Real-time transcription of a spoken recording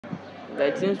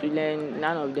But since we learned,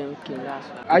 none of them came last.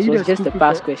 It was just a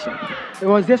past question. It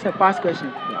was just a past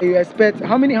question. Yeah. You expect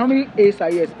how many A's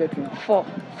are you expecting? 4.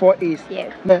 4 A's.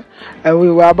 Yes. And we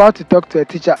were about to talk to a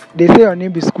teacher. They say your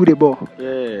name is School de Boy.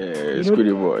 Yeah, School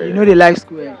de Boy. You know they like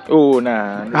school. Eh? Oh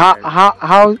nah.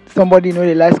 How somebody know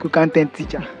they like school can't tell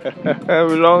teacher?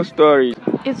 Long story.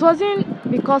 It wasn't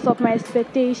because of my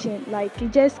expectation. Like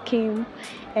it just came,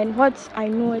 and what I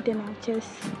know, then I just.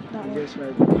 That's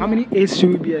right. How many A's should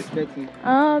we be expecting?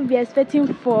 Be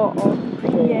expecting 4 or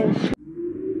yes.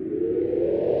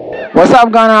 What's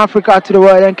up, Ghana, Africa, to the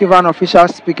world? Thank you, Van Official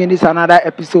speaking. This is another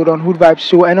episode on Hood Vybz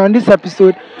Show, and on this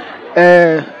episode,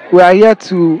 we are here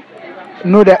to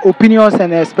know the opinions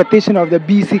and the expectation of the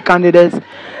BECE candidates.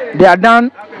 They are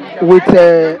done with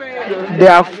their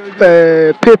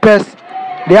papers.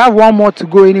 They have one more to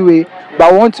go anyway,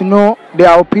 but I want to know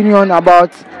their opinion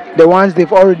about the ones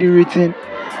they've already written.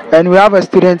 And we have a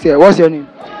student here. What's your name?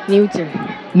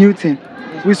 Newton.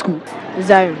 Which school?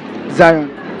 Zion.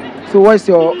 So what's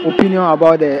your opinion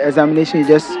about the examination you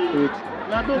just wrote?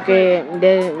 Okay,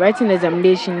 the writing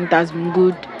examination has been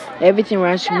good. Everything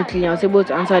ran smoothly. I was able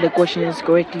to answer the questions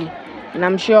correctly, and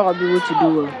I'm sure I'll be able to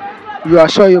do well. You are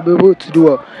sure you'll be able to do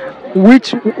well.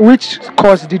 Which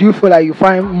course did you feel like you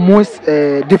find most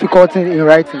difficult in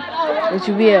writing? It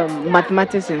should be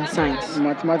mathematics and science.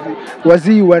 Mathematics. Was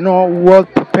it you were not well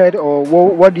prepared, or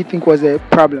what do you think was the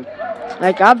problem?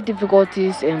 Like I have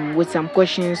difficulties with some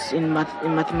questions in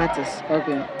mathematics.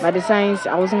 Okay. But the science,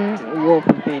 I wasn't well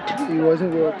prepared. You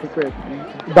wasn't well prepared.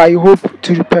 But you hope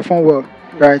to perform well,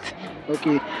 right?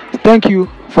 Okay. Thank you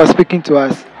for speaking to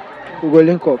us. We will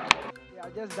link up. We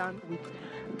are just done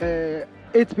with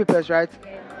 8 papers, right?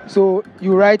 So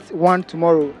you write 1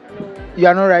 tomorrow. You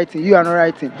are not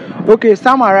writing. Okay,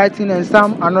 some are writing and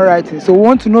some are not writing. So we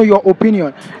want to know your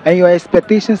opinion and your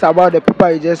expectations about the paper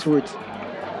you just wrote.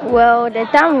 Well, the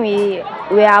time we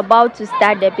were about to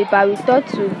start the paper, we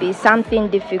thought it would be something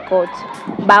difficult.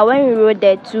 But when we wrote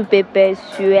the 2 papers,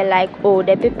 we were like, oh,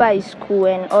 the paper is cool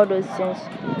and all those things.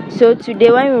 So today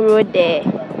when we wrote the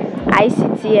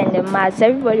ICT and the maths,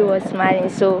 everybody was smiling.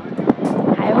 So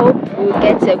I hope we'll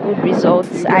get a good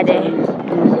result at the end.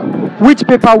 Which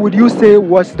paper would you say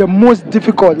was the most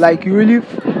difficult? Like you really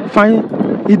find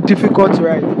it difficult to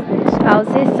write? I'll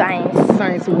say science.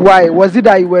 Science. Why? Was it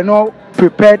that you were not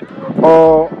prepared,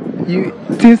 or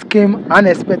things came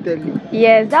unexpectedly?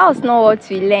 Yes, that was not what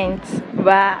we learned.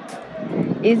 But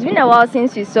it's been a while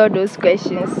since we saw those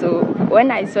questions. So when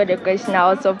I saw the question,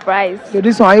 I was surprised. So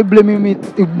this one, are you blaming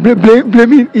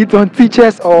it on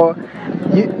teachers, or?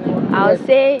 I'll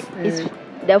say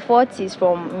the fault is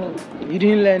from me. You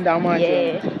didn't learn that much.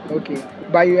 Yeah. Okay.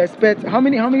 But you expect how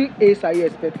many A's are you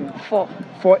expecting? 4.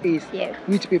 4 A's. Yeah.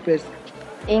 Which papers?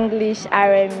 English,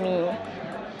 RME,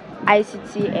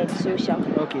 ICT, and social.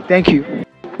 Okay. Thank you.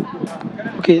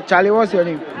 Okay, Charlie, what's your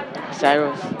name?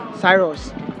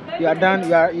 Cyrus. You are done.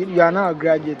 You are now a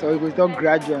graduate, or you will talk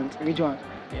graduate. Which one?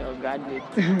 Yeah, graduate.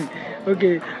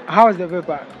 Okay. How was the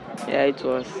paper? Yeah, it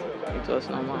was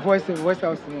normal. What's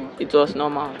else normal? It was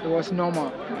normal. It was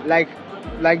normal.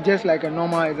 Like just like a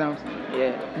normal exam.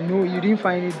 Yeah. No, you didn't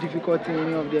find it difficult in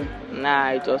any of them?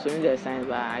 Nah, it was only the science,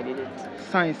 but I did it.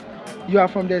 Science. You are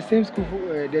from the same school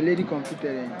the lady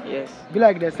computed in? Yes. Be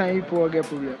like the science people get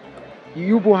problem.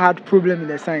 You people had problem in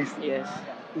the science? Yes.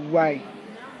 Why?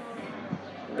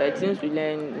 But since we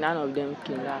learned, none of them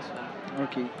came last.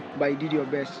 Okay. But you did your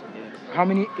best. Yes. How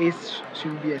many A's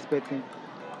should we be expecting?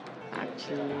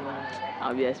 Actually,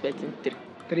 I'll be expecting 3.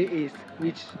 3 A's.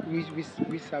 Which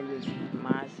subjects?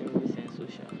 Maths, English, and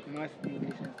social. Maths,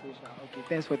 English, and social. Okay,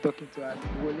 thanks for talking to us.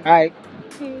 Hi.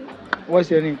 Hey. What's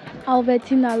your name?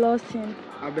 Albertina Lawson.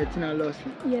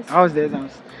 Yes. How's the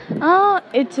exams?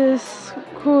 It is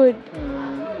good.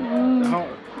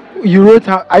 You wrote.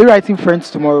 Are you writing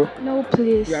French tomorrow? No,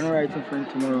 please. You are not writing French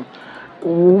tomorrow.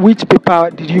 Which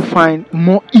paper did you find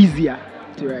more easier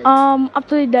to write?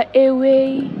 Actually the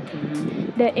A-way,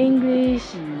 the English,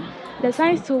 the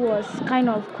science too was kind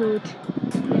of good.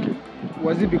 Okay.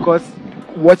 Was it because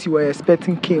what you were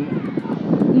expecting came?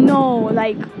 No,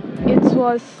 like it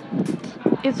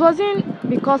wasn't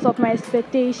because of my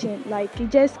expectation. Like it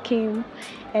just came,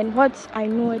 and what I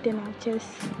know, then I just.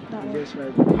 That's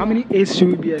right. How many A's should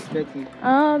we be expecting?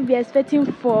 Be expecting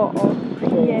 4 or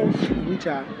yes. Which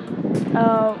are?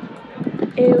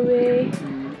 A-way,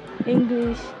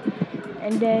 English,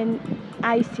 and then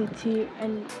ICT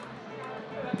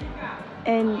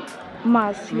and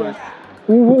maths. Yes.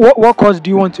 What course do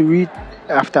you want to read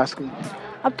after school?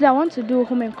 After I want to do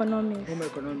home economics. Home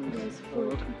economics. Yes,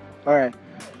 okay. All right.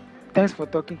 Thanks for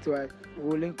talking to us.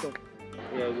 We'll link up.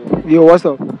 Yeah, Yo, what's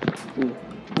up?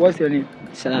 What's your name?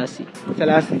 Selassie.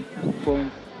 Selassie.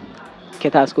 From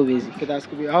Ketasko Basic.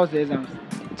 Ketasko. How's the exams?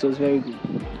 It was very good.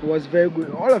 It was very good.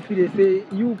 All of you, they say,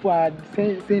 you are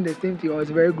saying the same thing. It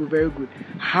was very good, very good.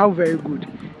 How very good?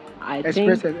 I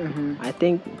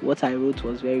think what I wrote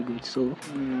was very good. So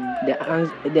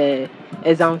the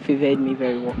exam favored me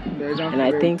very well. And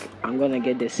I think I'm going to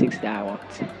get the 6 that I want.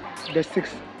 The 6?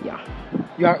 Yeah.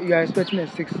 You are expecting a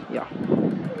 6? Yeah.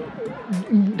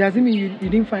 Does it mean you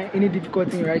didn't find any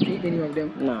difficulty in writing any of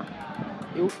them? No.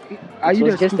 It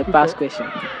was just a past question.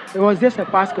 It was just a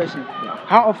past question? Yeah.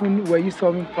 How often were you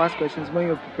solving past questions when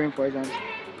you were preparing for exams?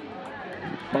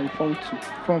 From Form 2.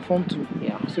 From Form 2?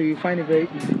 Yeah. So you find it very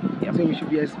easy? Yeah. So we should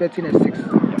be expecting a 6?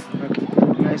 Yeah.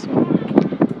 Okay, nice one.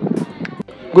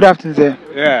 Good afternoon, sir.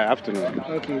 Yeah, afternoon.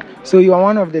 Okay. So you are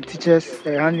one of the teachers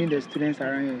handling the students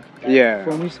around here? Yeah.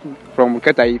 From which school? From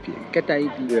Ketaipi.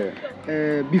 Ketaipi. Yeah.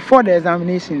 Before the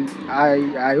examination,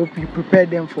 I hope you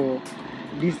prepared them for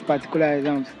these particular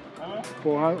exams.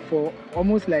 For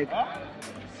almost like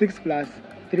 6 plus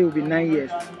 3 will be 9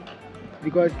 years.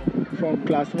 Because from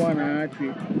class 1 I had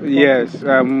to... Yes,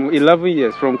 11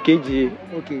 years from KG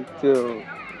till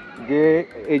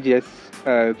AGS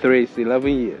 3 is 11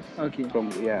 years. Okay.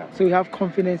 Yeah. So you have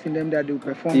confidence in them that they will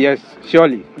perform? Yes,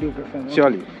 surely. They will perform. Okay.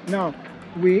 Surely. Now,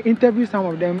 we interviewed some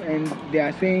of them and they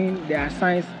are saying their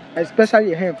science,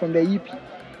 especially here from the EP,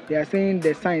 they are saying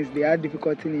the science, they had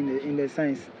difficulty in the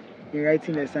science, in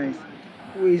writing the science.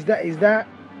 Is that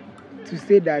to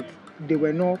say that they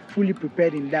were not fully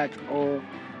prepared in that, or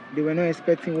they were not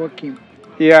expecting what came?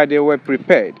 Yeah, they were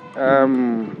prepared.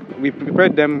 We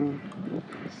prepared them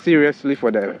seriously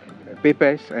for the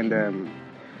papers, and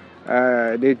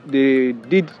they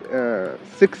did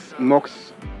 6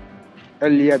 mocks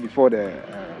earlier before the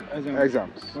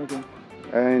exams. Okay.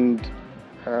 And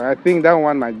I think that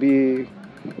one might be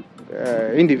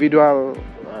individual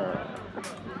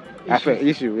issue.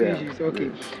 Yeah. Issues,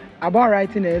 okay. About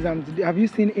writing the exams, have you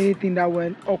seen anything that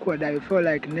went awkward that you feel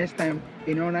like next time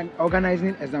in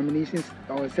organizing examinations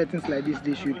or settings like this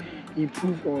they should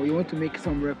improve, or you want to make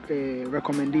some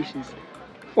recommendations?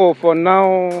 Oh, for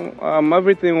now,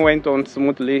 everything went on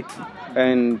smoothly,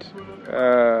 and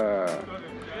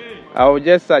I would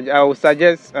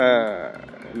suggest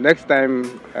next time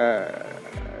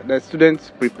the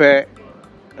students prepare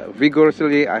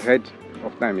vigorously ahead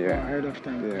of time. Yeah. Ahead of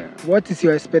time. Yeah. What is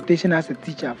your expectation as a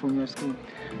teacher from your school?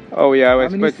 Oh yeah, how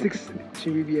many 6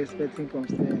 should we be expecting from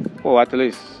students? Oh, at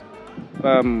least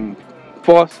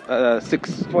 4,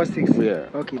 6. 4, 6. Yeah.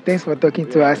 Okay. Thanks for talking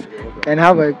to us, and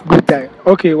have a good time.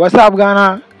 Okay. What's up,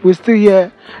 Ghana? We're still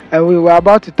here, and we were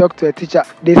about to talk to a teacher.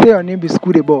 They say your name is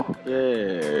School the Boy.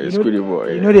 Yeah, School the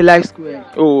Boy. You know they like school. Eh?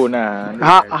 Oh nah.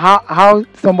 How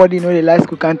somebody know they like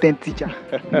school can't tell teacher?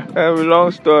 Long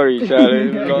story,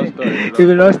 Charlie. Long story. It's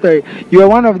a long story. You are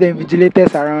one of the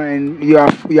invigilators around, and you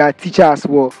are a teacher as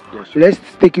well. Yes, sure. Let's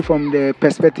take it from the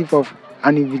perspective of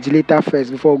an invigilator first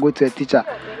before we go to a teacher.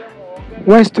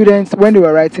 When they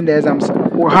were writing the exams,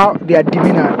 how their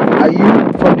demeanor? Are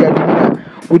you from their demeanor?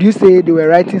 Would you say they were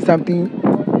writing something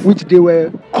which they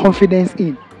were confident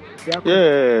in?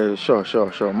 Yeah, sure.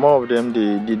 More of them,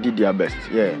 they did their best.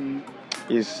 Yeah.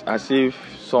 It's as if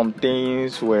some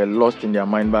things were lost in their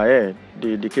mind, but yeah,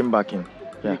 they came back in.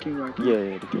 Yeah. They came back in. Yeah,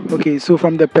 they came back. Okay, so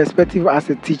from the perspective as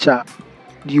a teacher,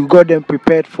 you got them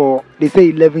prepared for, they say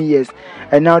 11 years,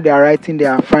 and now they are writing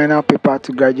their final paper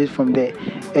to graduate from the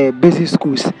basic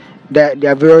schools,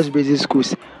 their various basic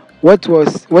schools. What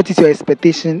is your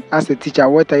expectation as a teacher?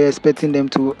 What are you expecting them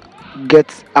to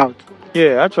get out?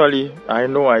 Yeah, actually, I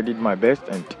know I did my best,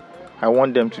 and I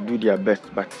want them to do their best.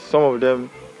 But some of them,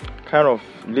 kind of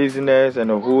laziness and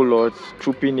a whole lot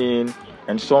trooping in,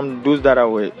 and those that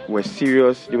were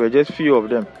serious, there were just few of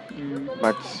them.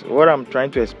 But what I'm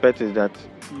trying to expect is that,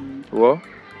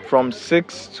 from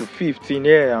 6 to 15,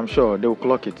 yeah, I'm sure they will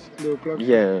clock it.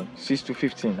 Yeah, 6 to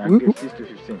 15. I give 6 to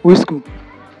 15. Which school?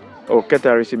 Oh,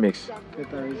 Ketarisi Mix.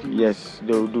 Yes,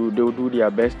 they'll do their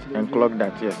best and clock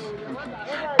that, yes. Okay.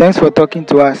 Thanks for talking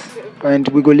to us, and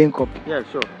we go link up. Yeah,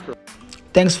 sure.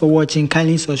 Thanks for watching.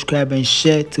 Kindly subscribe and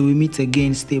share till we meet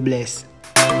again. Stay blessed.